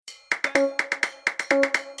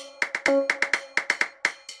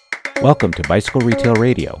Welcome to Bicycle Retail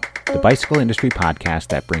Radio, the bicycle industry podcast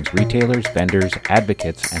that brings retailers, vendors,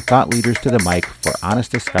 advocates, and thought leaders to the mic for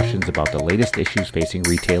honest discussions about the latest issues facing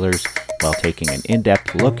retailers while taking an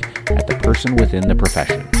in-depth look at the person within the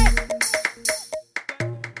profession.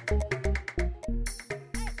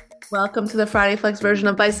 Welcome to the Friday Flex version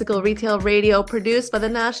of Bicycle Retail Radio, produced by the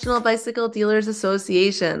National Bicycle Dealers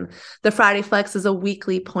Association. The Friday Flex is a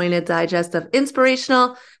weekly pointed digest of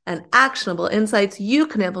inspirational and actionable insights you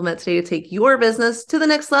can implement today to take your business to the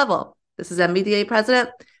next level. This is NBDA President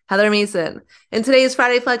Heather Mason. In today's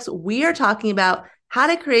Friday Flex, we are talking about how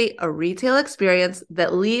to create a retail experience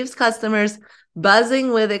that leaves customers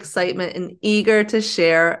buzzing with excitement and eager to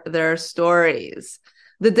share their stories.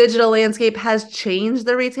 The digital landscape has changed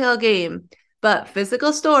the retail game, but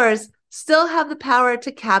physical stores still have the power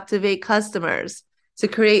to captivate customers. To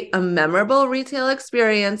create a memorable retail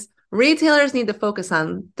experience, retailers need to focus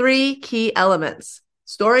on three key elements: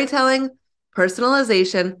 storytelling,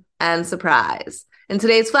 personalization, and surprise. In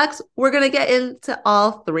today's Flex, we're going to get into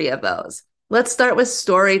all three of those. Let's start with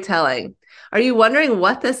storytelling. Are you wondering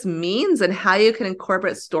what this means and how you can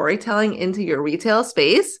incorporate storytelling into your retail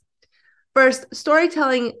space? First,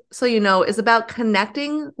 storytelling, so you know, is about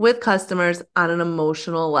connecting with customers on an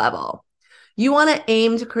emotional level. You want to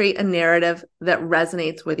aim to create a narrative that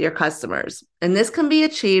resonates with your customers, and this can be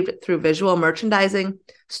achieved through visual merchandising,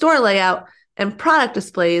 store layout, and product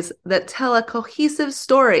displays that tell a cohesive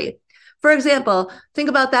story. For example, think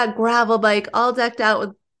about that gravel bike all decked out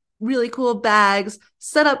with really cool bags,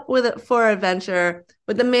 set up with it for adventure,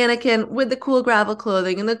 with the mannequin, with the cool gravel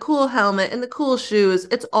clothing and the cool helmet and the cool shoes.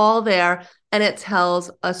 It's all there and it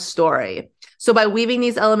tells a story. So by weaving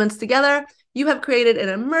these elements together, you have created an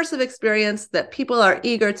immersive experience that people are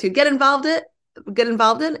eager to get involved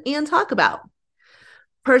in and talk about.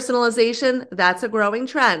 Personalization, that's a growing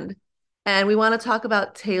trend. And we want to talk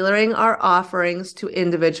about tailoring our offerings to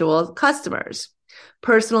individual customers.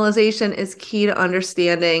 Personalization is key to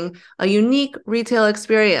understanding a unique retail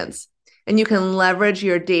experience, and you can leverage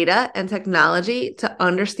your data and technology to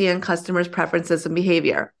understand customers' preferences and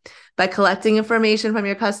behavior. By collecting information from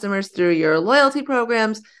your customers through your loyalty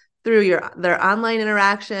programs, through their online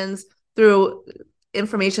interactions, through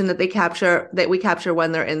information that we capture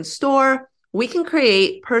when they're in store, we can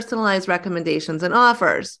create personalized recommendations and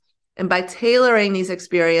offers. And by tailoring these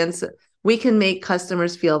experiences, we can make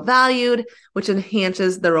customers feel valued, which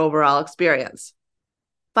enhances their overall experience.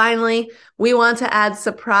 Finally, we want to add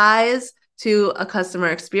surprise to a customer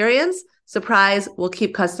experience. Surprise will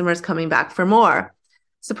keep customers coming back for more.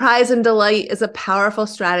 Surprise and delight is a powerful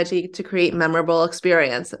strategy to create memorable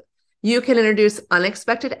experience. You can introduce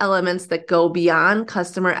unexpected elements that go beyond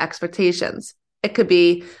customer expectations. It could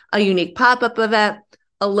be a unique pop-up event,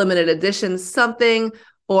 a limited edition something,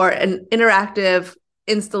 or an interactive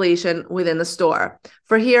installation within the store.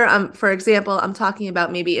 For example, I'm talking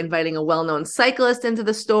about maybe inviting a well-known cyclist into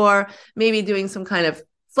the store, maybe doing some kind of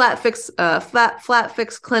flat fix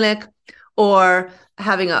clinic, or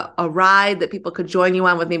having a ride that people could join you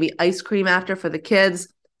on with maybe ice cream after for the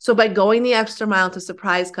kids. So by going the extra mile to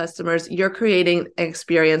surprise customers, you're creating an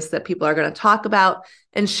experience that people are going to talk about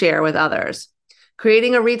and share with others.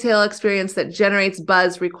 Creating a retail experience that generates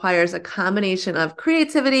buzz requires a combination of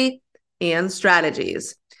creativity and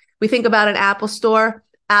strategies. We think about an Apple store.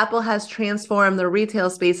 Apple has transformed their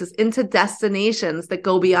retail spaces into destinations that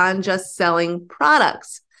go beyond just selling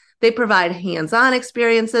products. They provide hands-on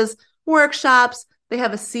experiences, workshops. They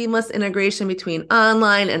have a seamless integration between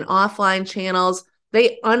online and offline channels.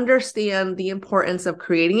 They understand the importance of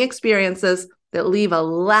creating experiences that leave a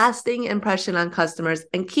lasting impression on customers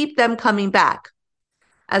and keep them coming back.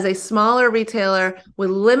 As a smaller retailer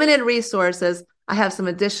with limited resources, I have some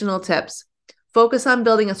additional tips. Focus on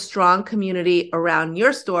building a strong community around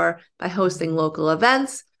your store by hosting local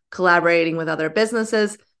events, collaborating with other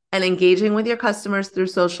businesses, and engaging with your customers through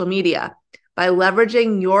social media. By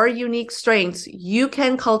leveraging your unique strengths, you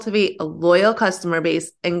can cultivate a loyal customer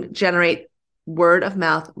base and generate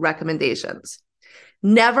word-of-mouth recommendations.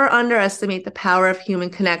 Never underestimate the power of human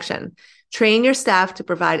connection. Train your staff to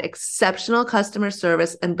provide exceptional customer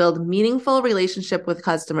service and build meaningful relationships with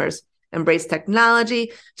customers. Embrace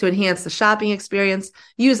technology to enhance the shopping experience.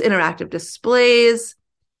 Use interactive displays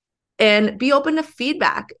and be open to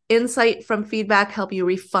feedback. Insight from feedback help you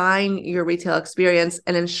refine your retail experience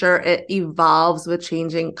and ensure it evolves with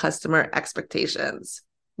changing customer expectations.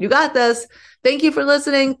 You got this. Thank you for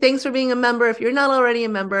listening. Thanks for being a member. If you're not already a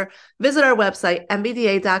member, visit our website,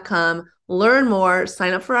 nbda.com. Learn more,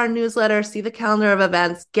 sign up for our newsletter, see the calendar of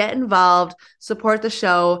events, get involved, support the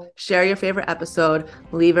show, share your favorite episode,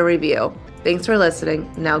 leave a review. Thanks for listening.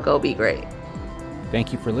 Now go be great.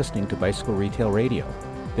 Thank you for listening to Bicycle Retail Radio.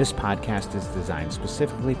 This podcast is designed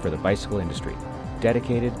specifically for the bicycle industry,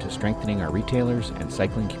 dedicated to strengthening our retailers and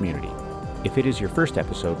cycling community. If it is your first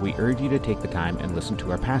episode, we urge you to take the time and listen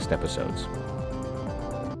to our past episodes.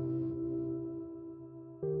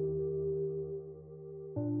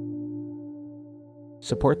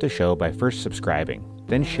 Support the show by first subscribing,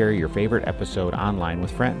 then share your favorite episode online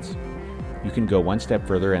with friends. You can go one step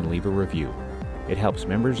further and leave a review. It helps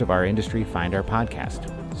members of our industry find our podcast.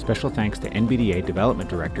 Special thanks to NBDA Development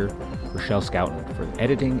Director Rochelle Scouten for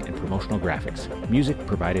editing and promotional graphics. Music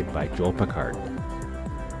provided by Joel Picard.